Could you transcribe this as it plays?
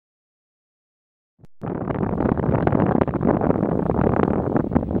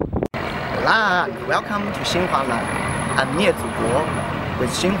Welcome to Xinhua Land. I'm Mie Zuguo with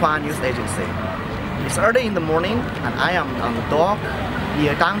Xinhua News Agency. It's early in the morning and I am on the dock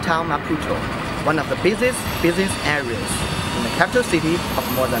near downtown Maputo, one of the busiest business areas in the capital city of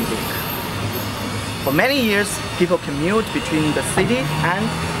Mozambique. For many years, people commute between the city and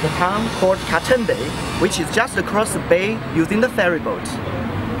the town called Catembe, which is just across the bay using the ferry boat.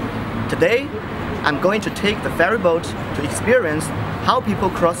 Today, I'm going to take the ferry boat to experience how people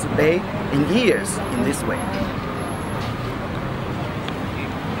cross the bay in years in this way.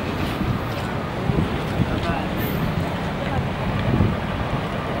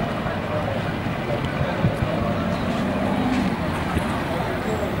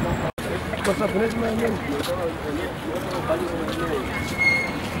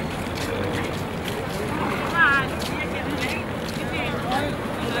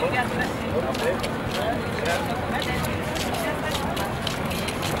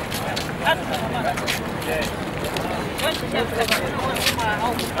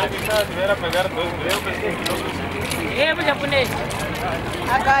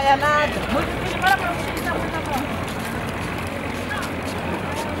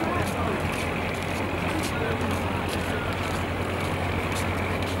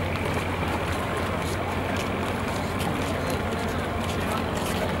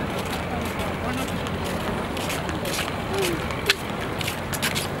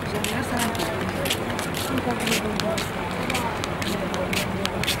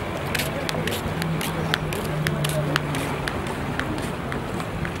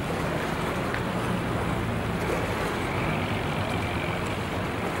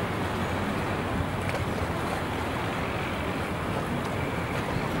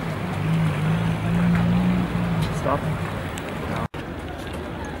 Stop.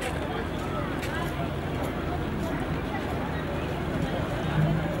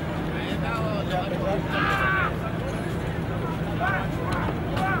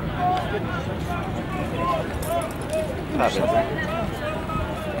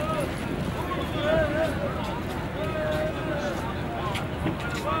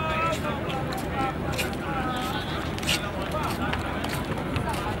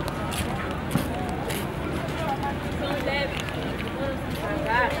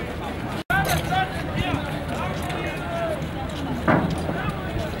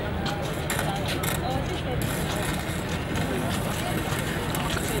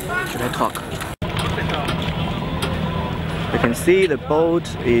 Should I talk? You can see the boat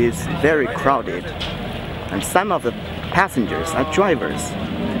is very crowded and some of the passengers are drivers.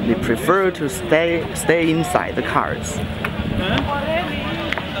 They prefer to stay inside the cars.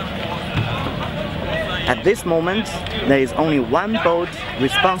 At this moment, there is only one boat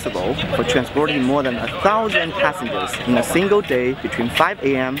responsible for transporting more than 1,000 passengers in a single day between 5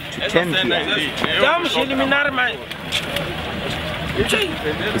 a.m. to 10 p.m.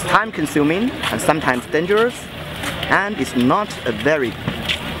 It's time-consuming and sometimes dangerous, and it's not a very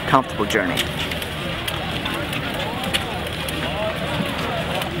comfortable journey.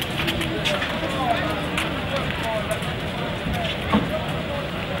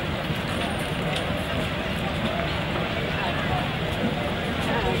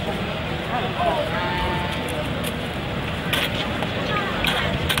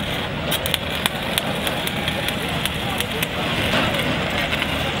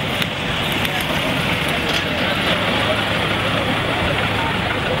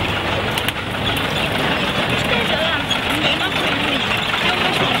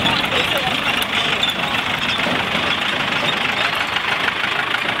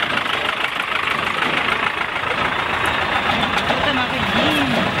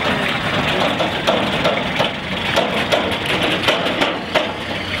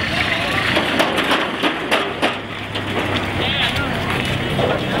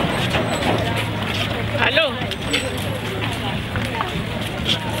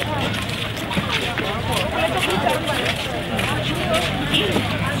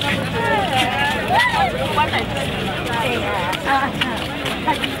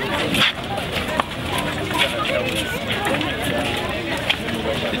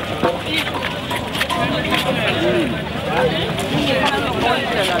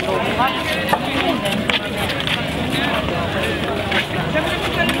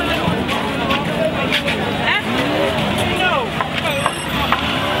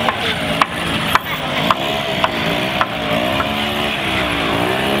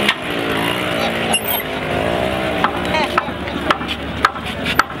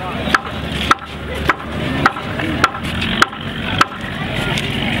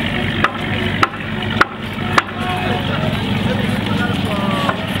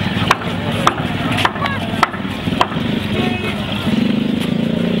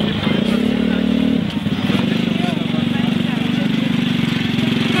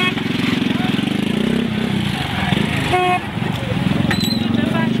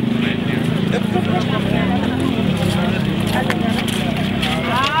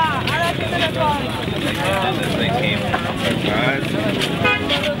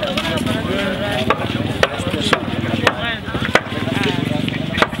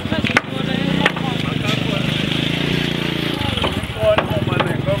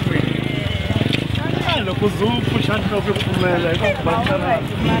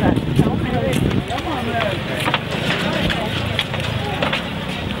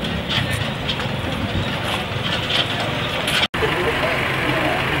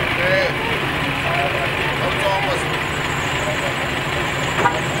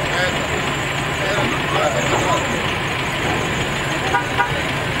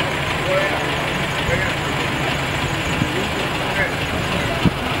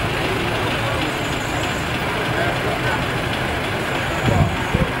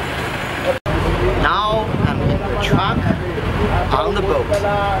 Now I'm in the truck on the boat.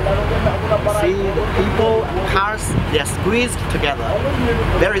 See the people and cars, they are squeezed together,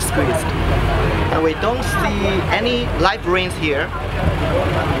 very squeezed. And we don't see any life rains here.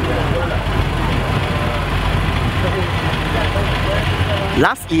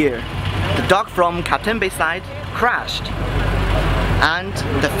 Last year, the dock from Catembe side crashed and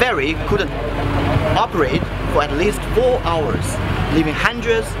the ferry couldn't operate for at least 4 hours, leaving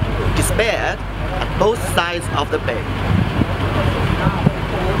hundreds despaired at both sides of the bay.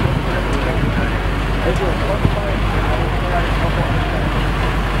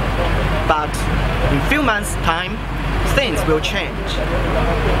 But in a few months' time, things will change,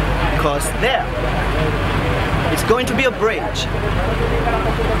 because there it's going to be a bridge.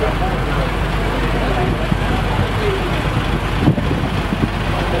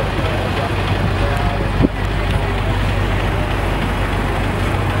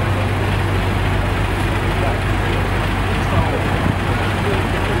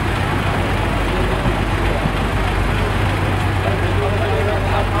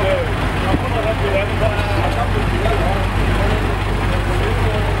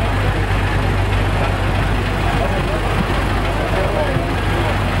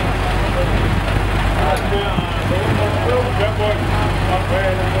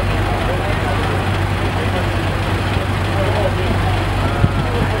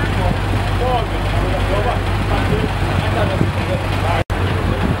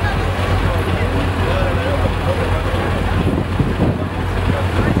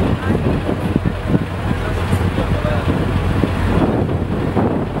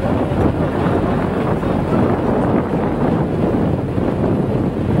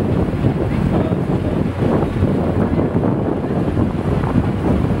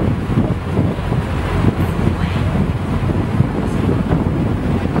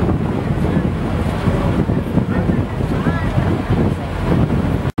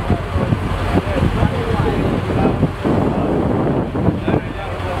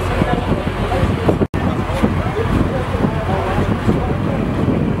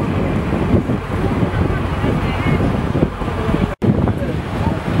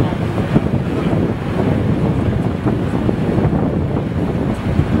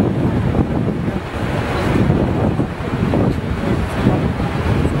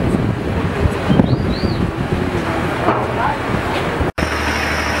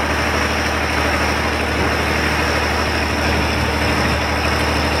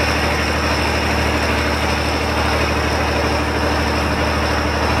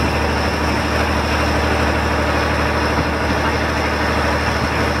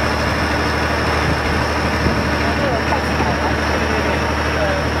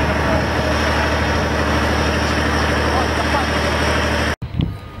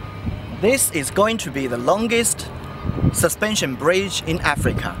 This is going to be the longest suspension bridge in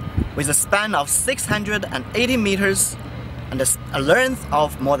Africa, with a span of 680 meters and a length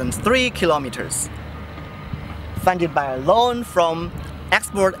of more than 3 kilometers. Funded by a loan from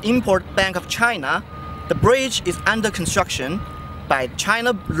Export-Import Bank of China, the bridge is under construction by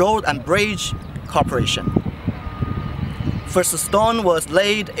China Road and Bridge Corporation. First stone was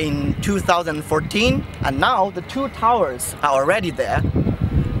laid in 2014, and now the 2 towers are already there.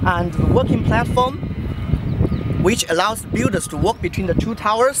 And the working platform, which allows builders to walk between the 2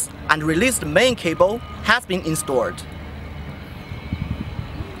 towers and release the main cable, has been installed.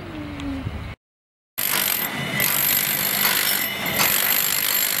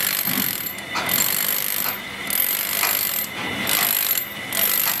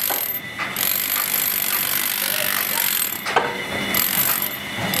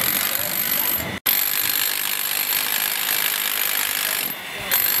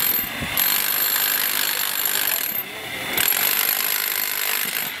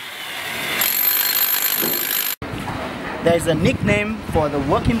 There is a nickname for the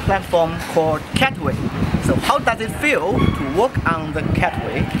working platform called catway. So how does it feel to walk on the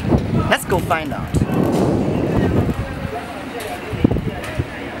catway? Let's go find out.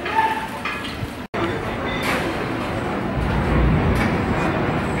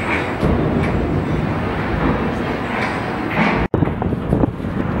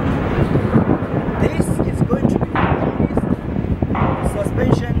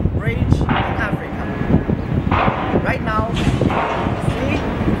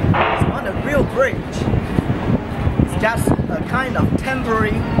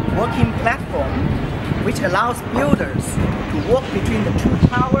 working platform which allows builders to walk between the two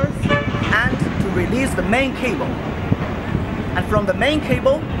towers and to release the main cable. And from the main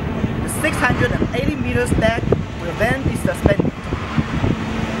cable, the 680 meters deck will then be suspended.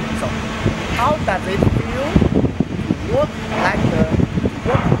 So, how does it feel to walk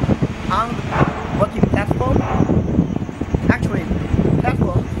on the working platform? Actually, the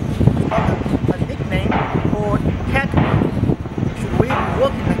platform has a nickname called catwalk. Should we be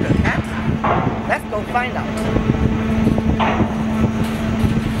walking like a cat? Let's go find out.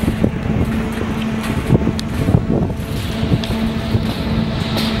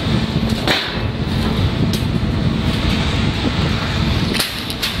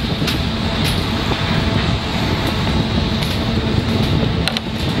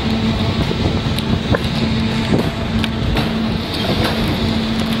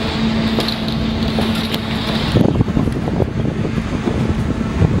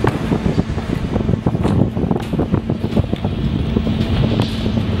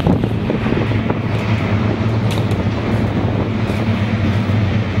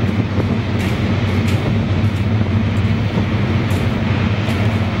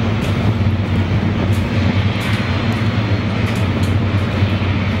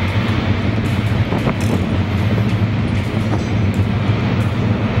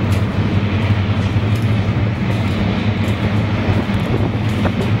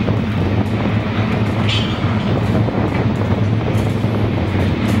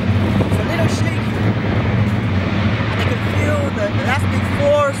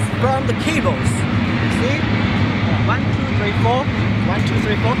 From the cables, see? 1, 2, 3, 4. 1, 2,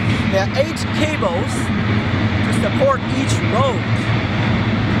 3, 4. There are 8 cables to support each road.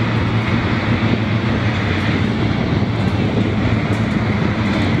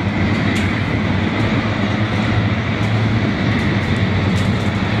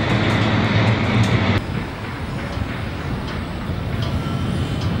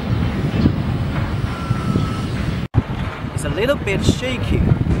 It's a little bit shaky.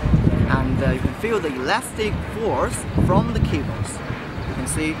 And you can feel the elastic force from the cables. You can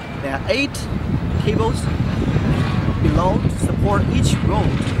see there are 8 cables below to support each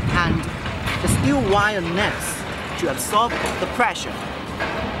road and the steel wire nets to absorb the pressure.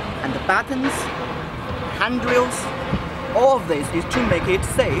 And the buttons, handrails, all of this is to make it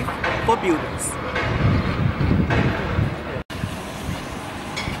safe for builders.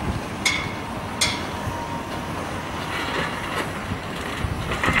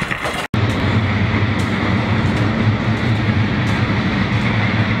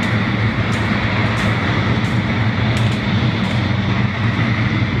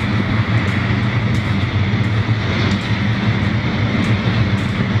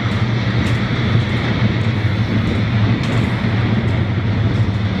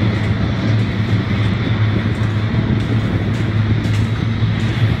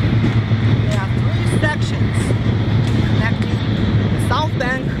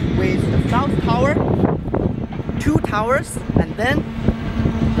 Towers and then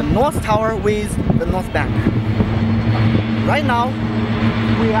the north tower with the north bank. Right now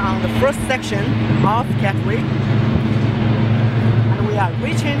we are on the first section of Catway and we are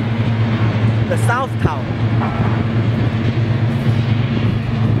reaching the south tower.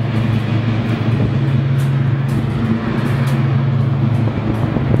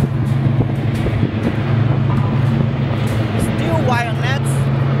 Steel wire nets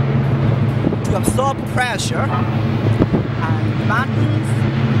to absorb pressure. And buttons,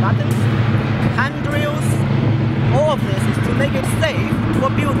 handrails, all of this is to make it safe for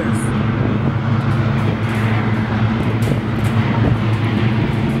builders.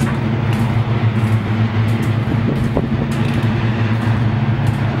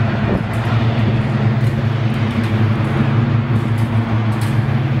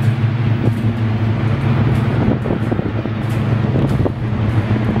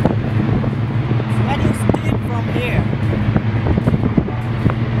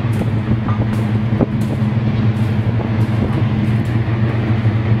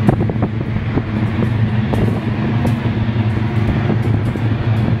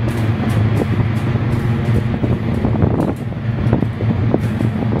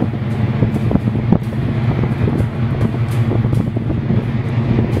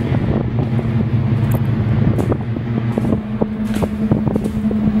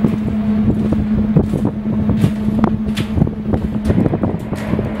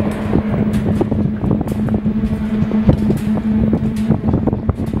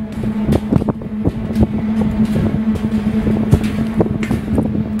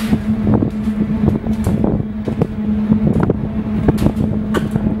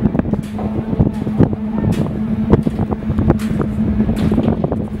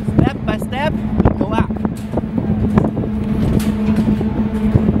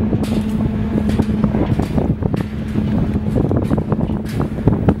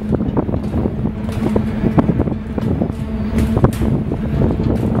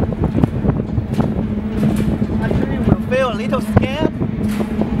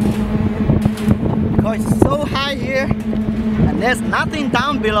 There's nothing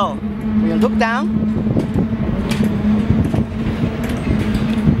down below. We look down.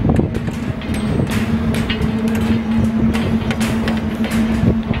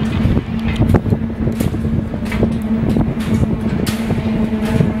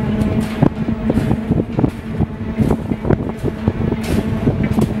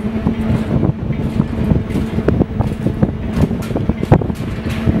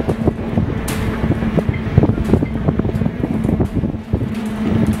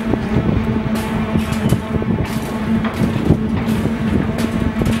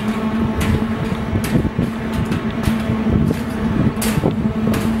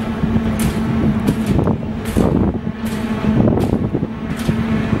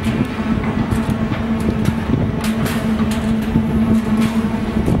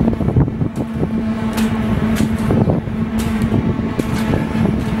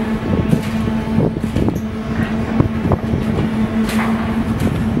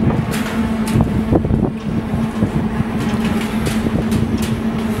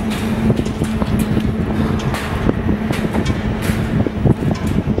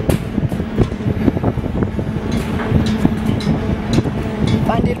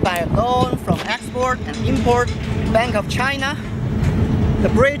 Funded by a loan from Export and Import Bank of China. The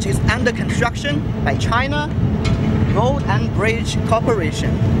bridge is under construction by China Road and Bridge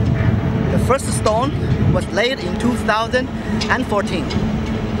Corporation. The first stone was laid in 2014.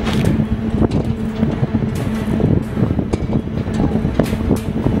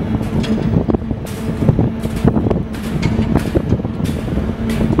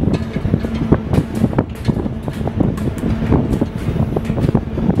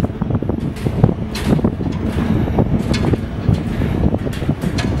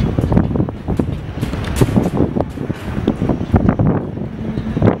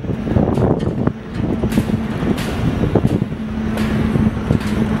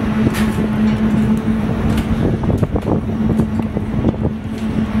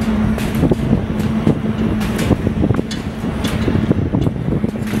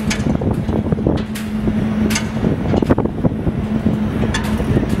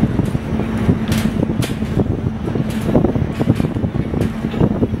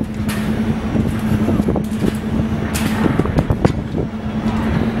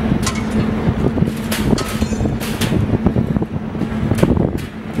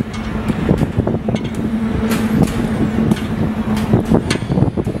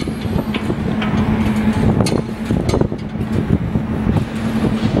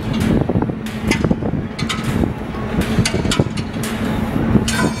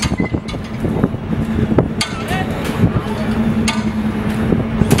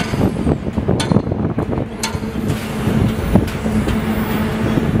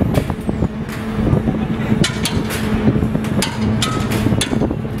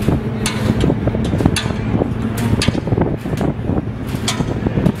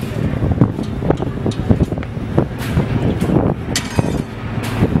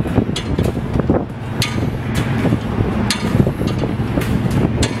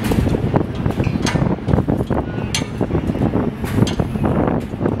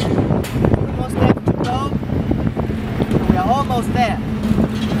 Almost there.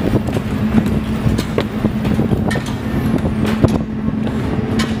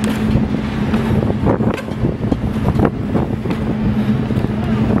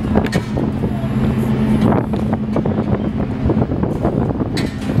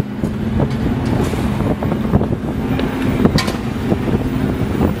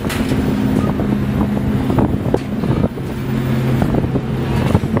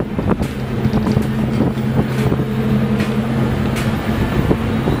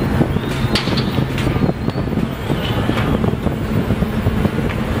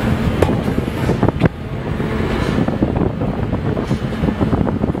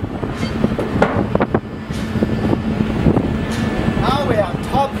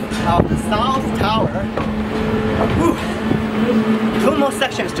 Of the South Tower. Whew. 2 more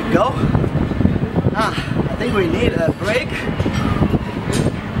sections to go. I think we need a break.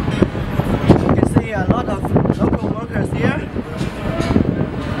 You can see a lot of local workers here.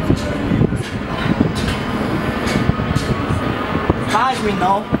 As far as we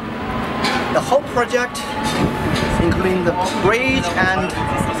know, the whole project, including the bridge and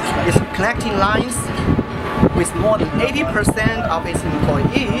its connecting lines, with more than 80% of its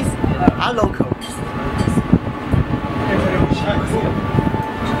employees are locals.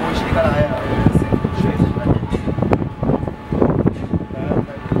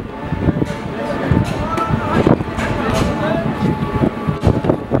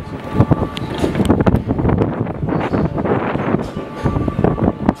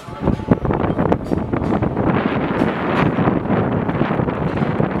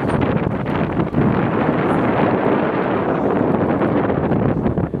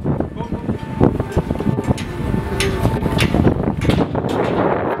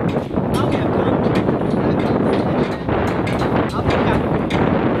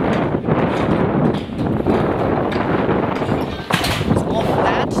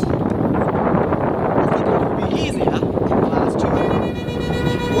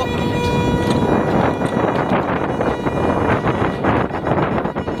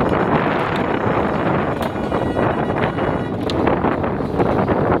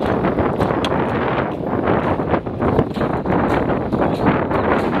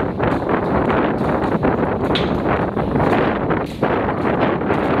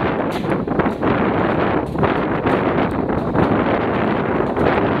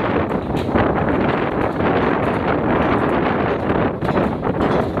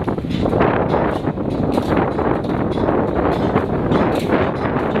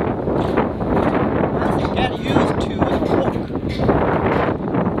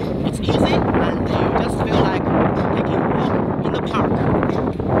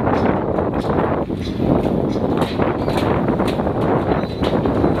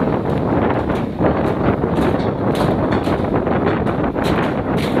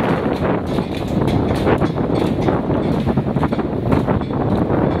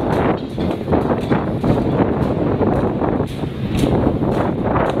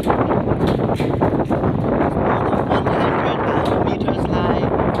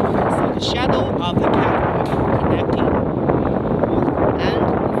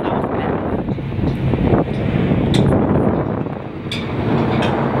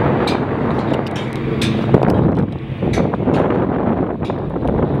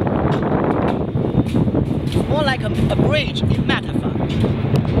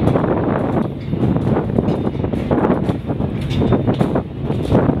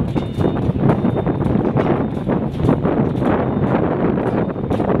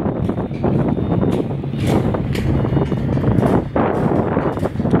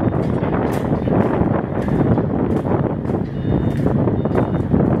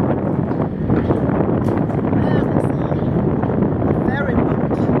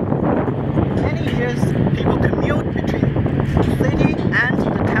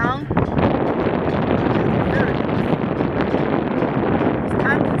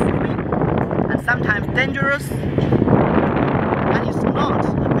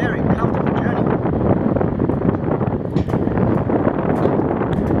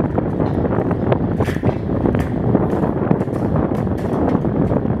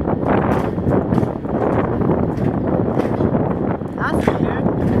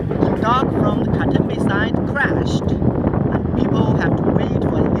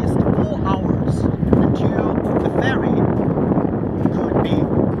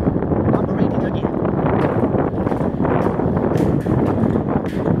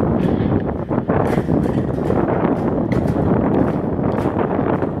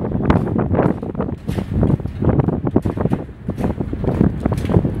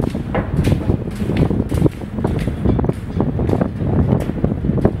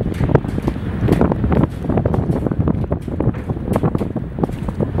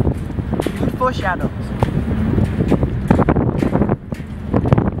 beautiful shadows.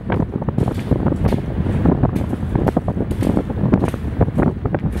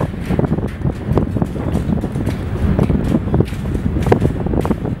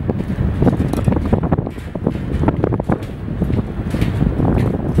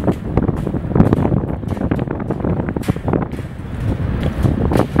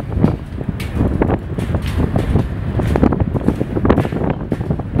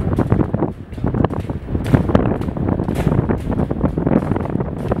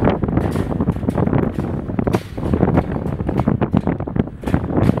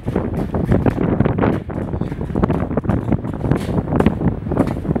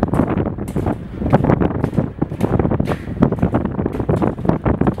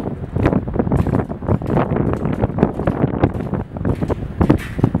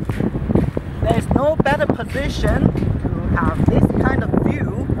 No better position to have this kind of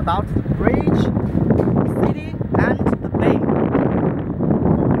view about the bridge, the city and the bay.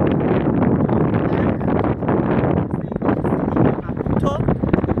 Maputo,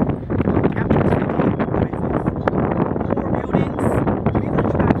 capital city, with 4 buildings, business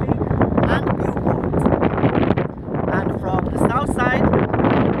traffic and billboards. And from the south side,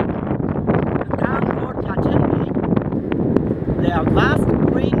 the town called Catembe, there are vast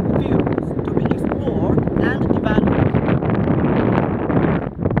green fields and developed.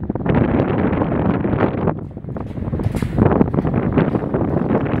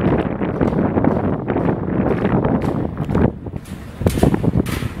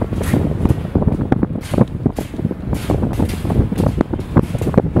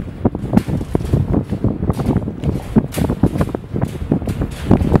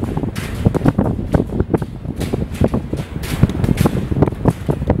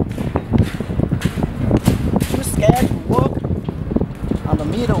 Scared to walk on the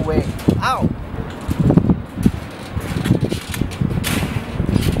middle way. Ow!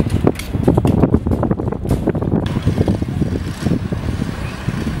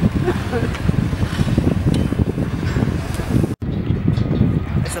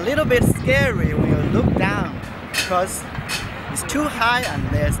 It's a little bit scary when you look down because it's too high and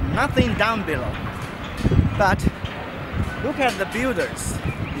there's nothing down below. But look at the builders.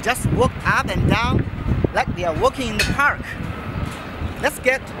 You just walk up and down like they are walking in the park. Let's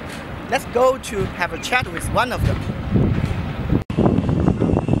go to have a chat with one of them.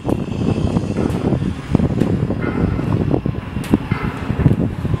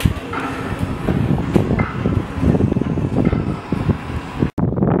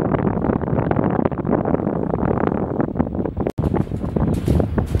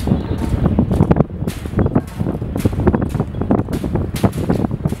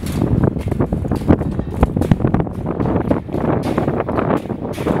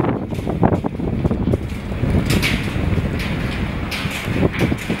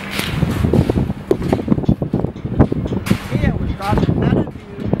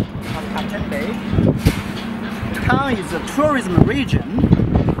 The town is a tourism region,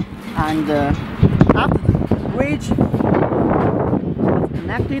 and after the bridge was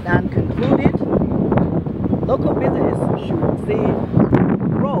connected and concluded, local business should see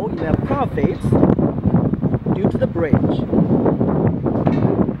grow in their profits due to the bridge.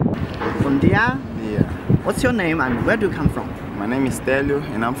 Bom dia. Yeah. What's your name and where do you come from? My name is Stelio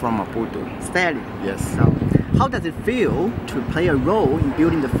and I'm from Maputo. Stelio. Yes. So, how does it feel to play a role in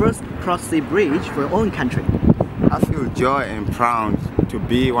building the first cross-sea bridge for your own country? I feel joy and proud to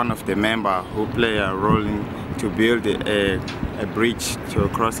be one of the members who play a role in to build a bridge to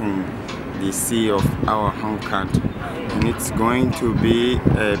crossing the sea of our home country. And it's going to be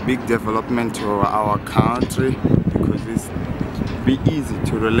a big development to our country because it's be easy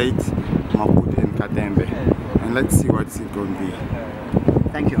to relate Maputo and Catembe. And let's see what's it going to be.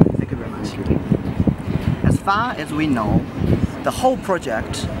 Thank you. Thank you very much. Thank you. As far as we know, the whole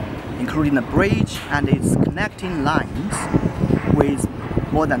project, including the bridge and its connecting lines, with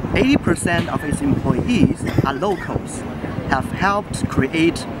more than 80% of its employees are locals, have helped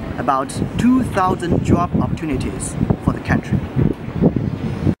create about 2,000 job opportunities for the country.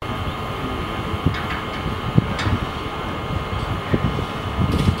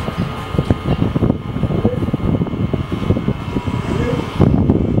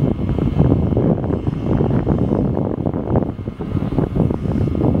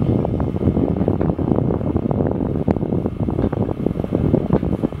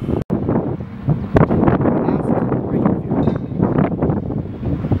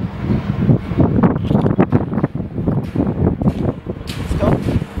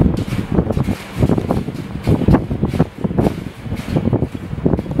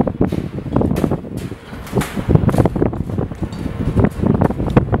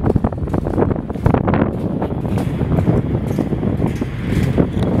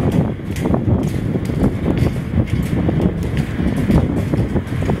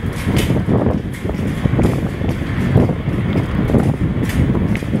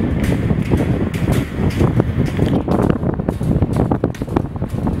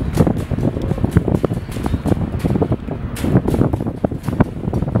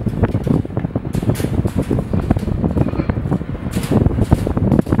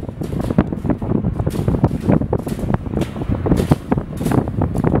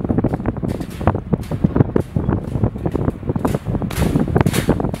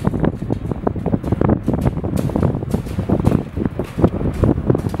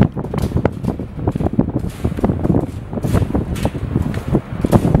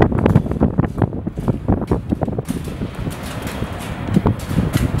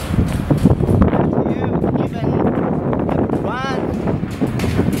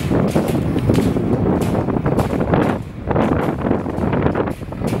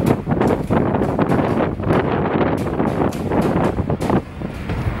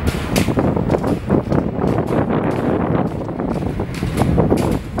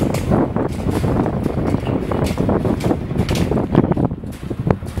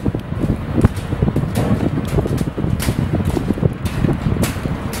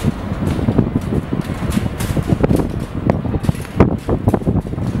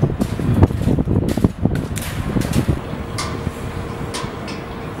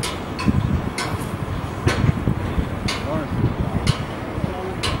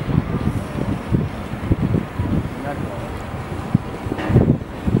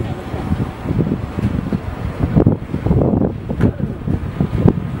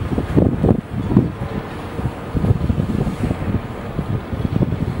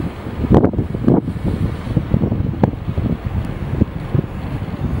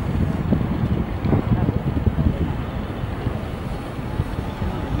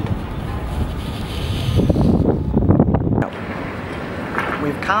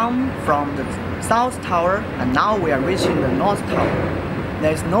 We've come from the South Tower and now we are reaching the North Tower.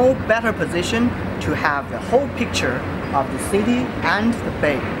 There is no better position to have the whole picture of the city and the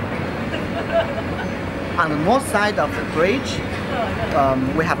bay. On the north side of the bridge,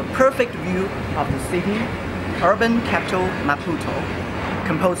 we have a perfect view of the city, urban capital Maputo,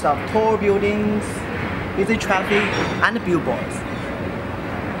 composed of tall buildings, busy traffic, and billboards.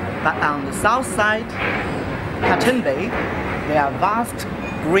 But on the south side, Catembe, there are vast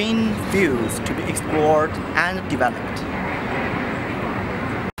green fields to be explored and developed.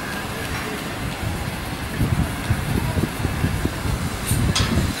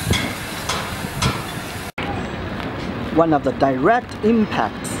 One of the direct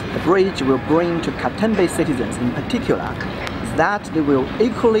impacts the bridge will bring to Catembe citizens in particular is that they will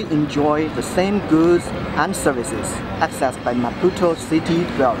equally enjoy the same goods and services accessed by Maputo city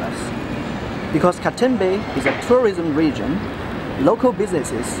dwellers. Because Catembe is a tourism region, local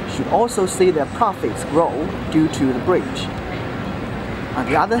businesses should also see their profits grow due to the bridge. On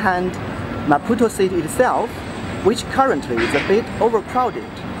the other hand, Maputo city itself, which currently is a bit overcrowded,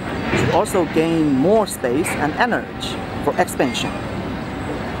 should also gain more space and energy for expansion.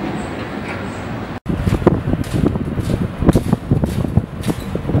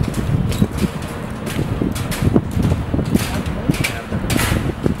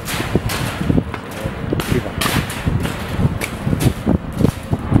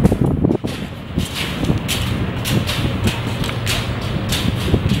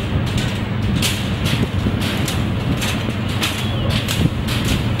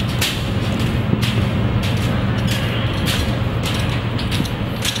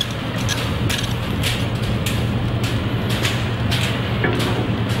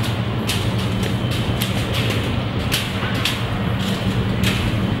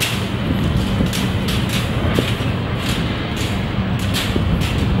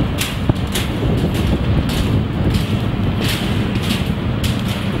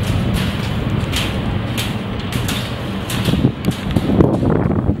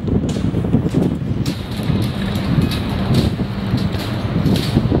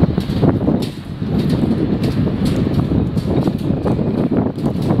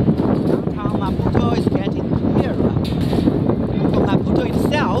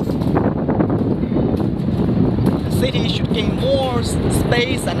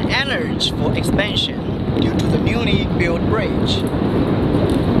 Space and energy for expansion due to the newly built bridge.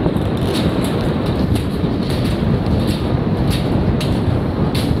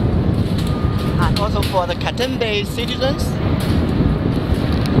 And also for the Catembe citizens,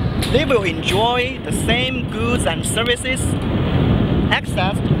 they will enjoy the same goods and services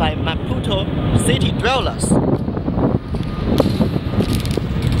accessed by Maputo city dwellers.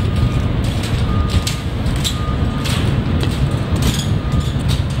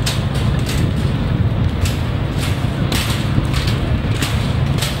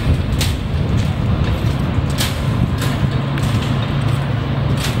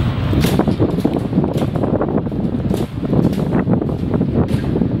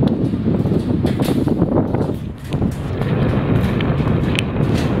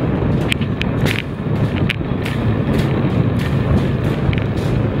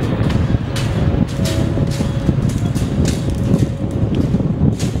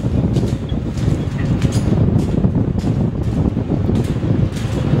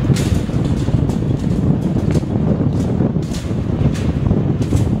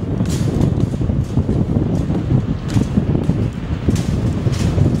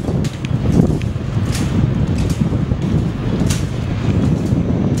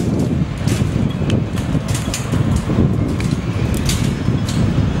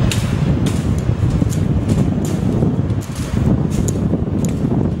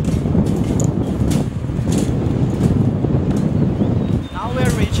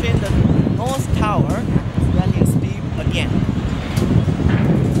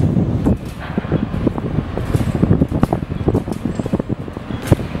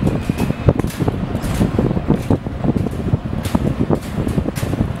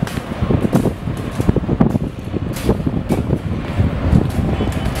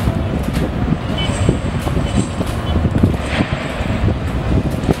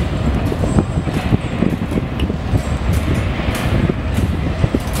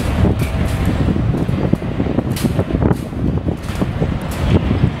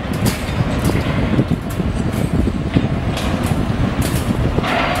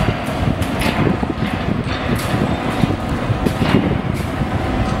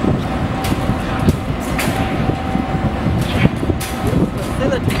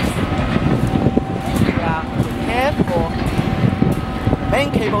 main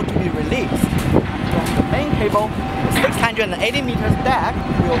cable to be released. The main cable, 680 meters deck,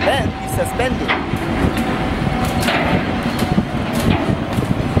 will then be suspended.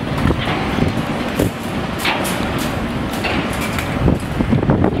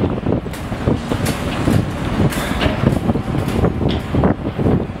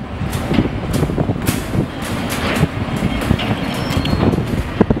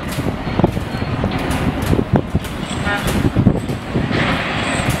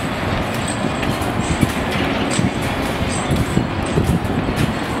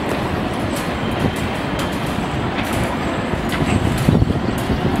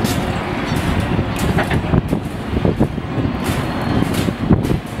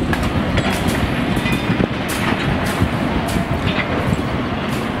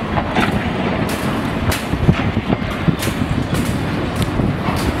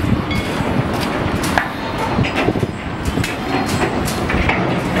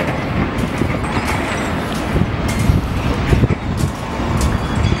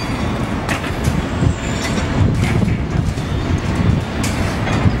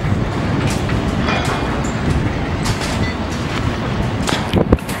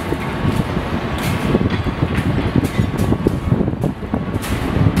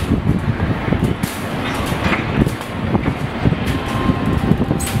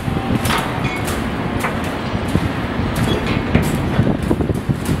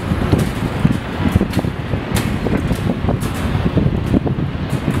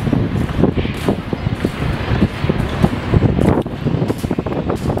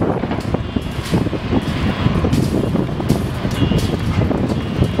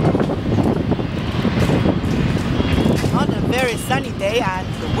 Sunny day and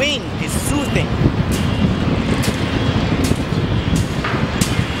the wind is soothing.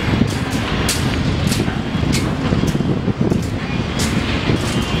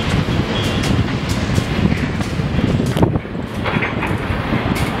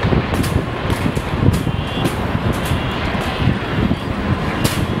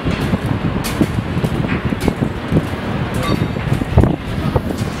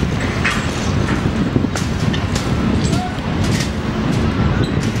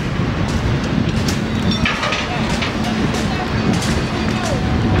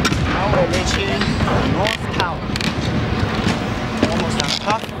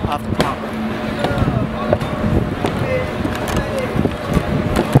 Of the tower.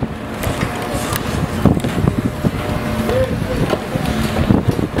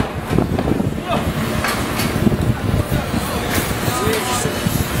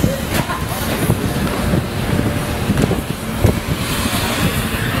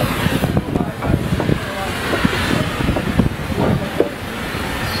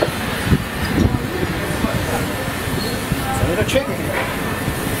 It's a little tricky.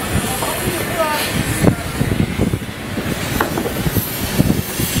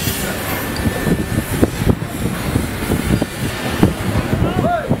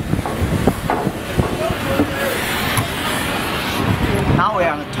 Now we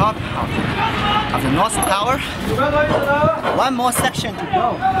are on the top of the North Tower. One more section to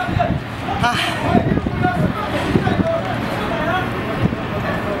go.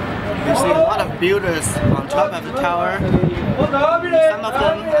 You see a lot of builders on top of the tower. Some of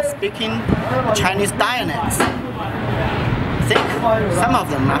them are speaking Chinese dialects. I think some of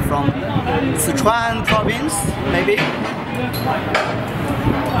them are from Sichuan province, maybe.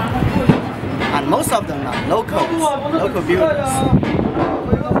 And most of them are locals, local builders.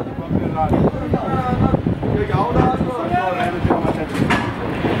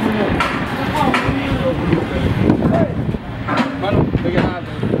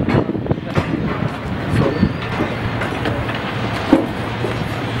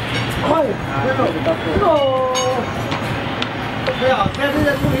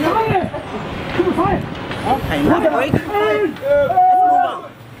 Okay, enough break. Let's move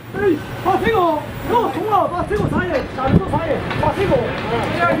on. 把这个，我从了，把这个茶叶，下面做茶叶，把这个。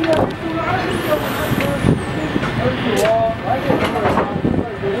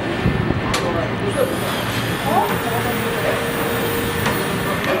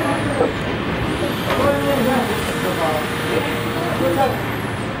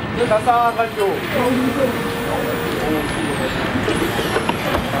这3个酒。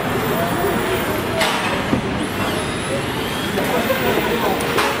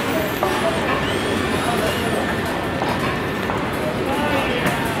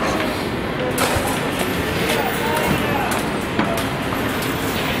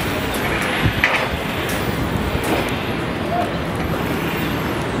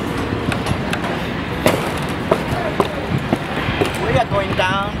are going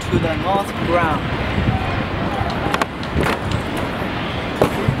down to the north ground.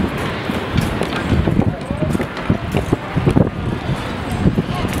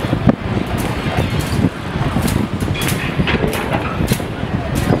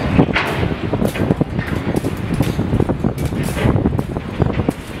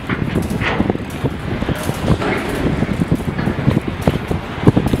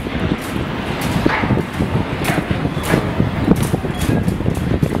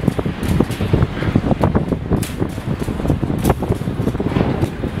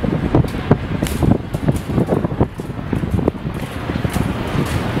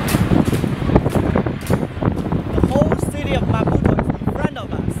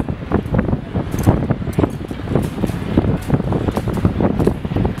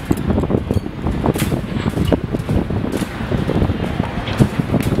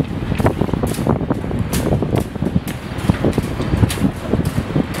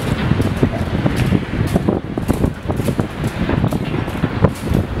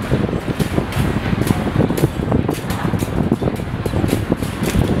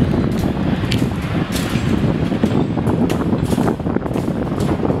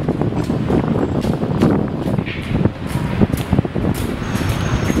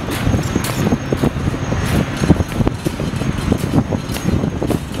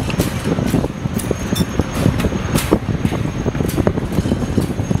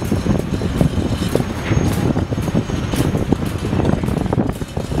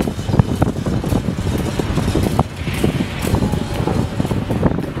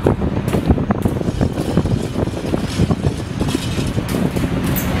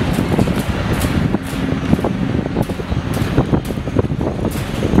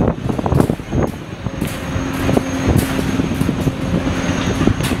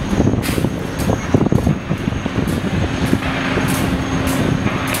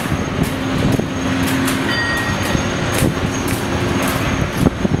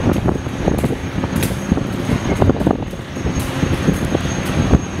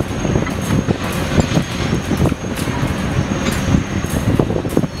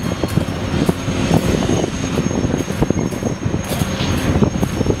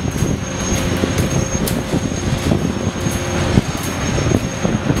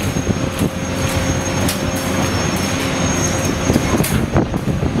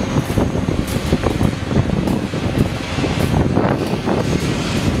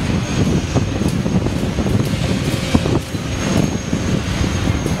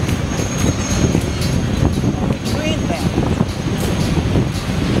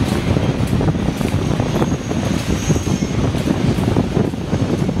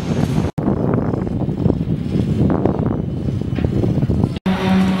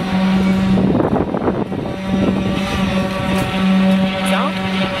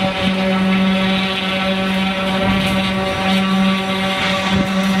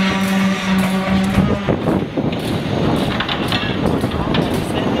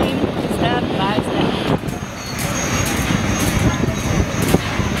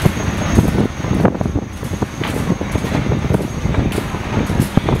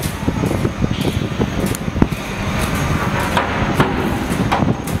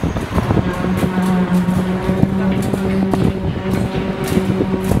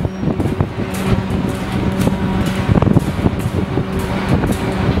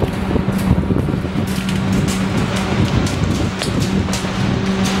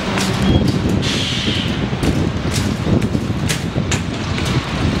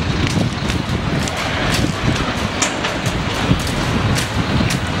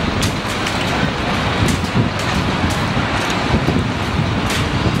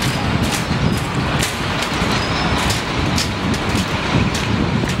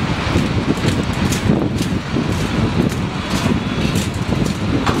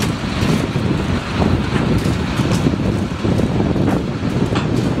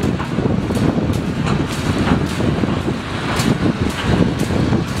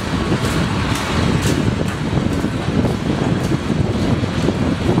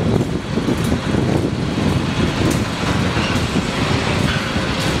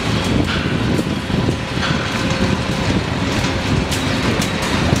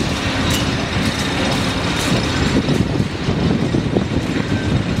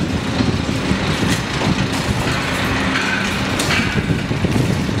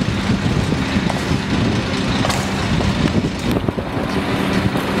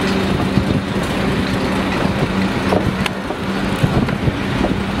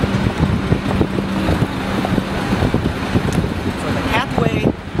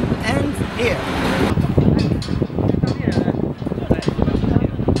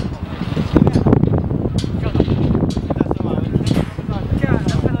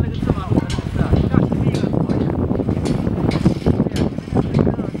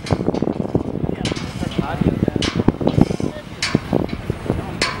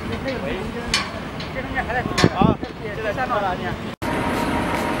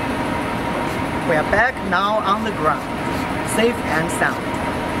 We are back now on the ground, safe and sound.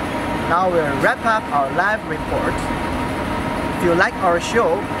 Now we'll wrap up our live report. If you like our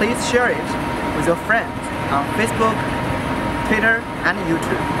show, please share it with your friends on Facebook, Twitter, and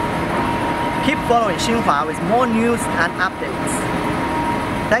YouTube. Keep following Xinhua with more news and updates.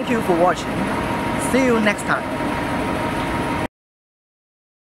 Thank you for watching. See you next time.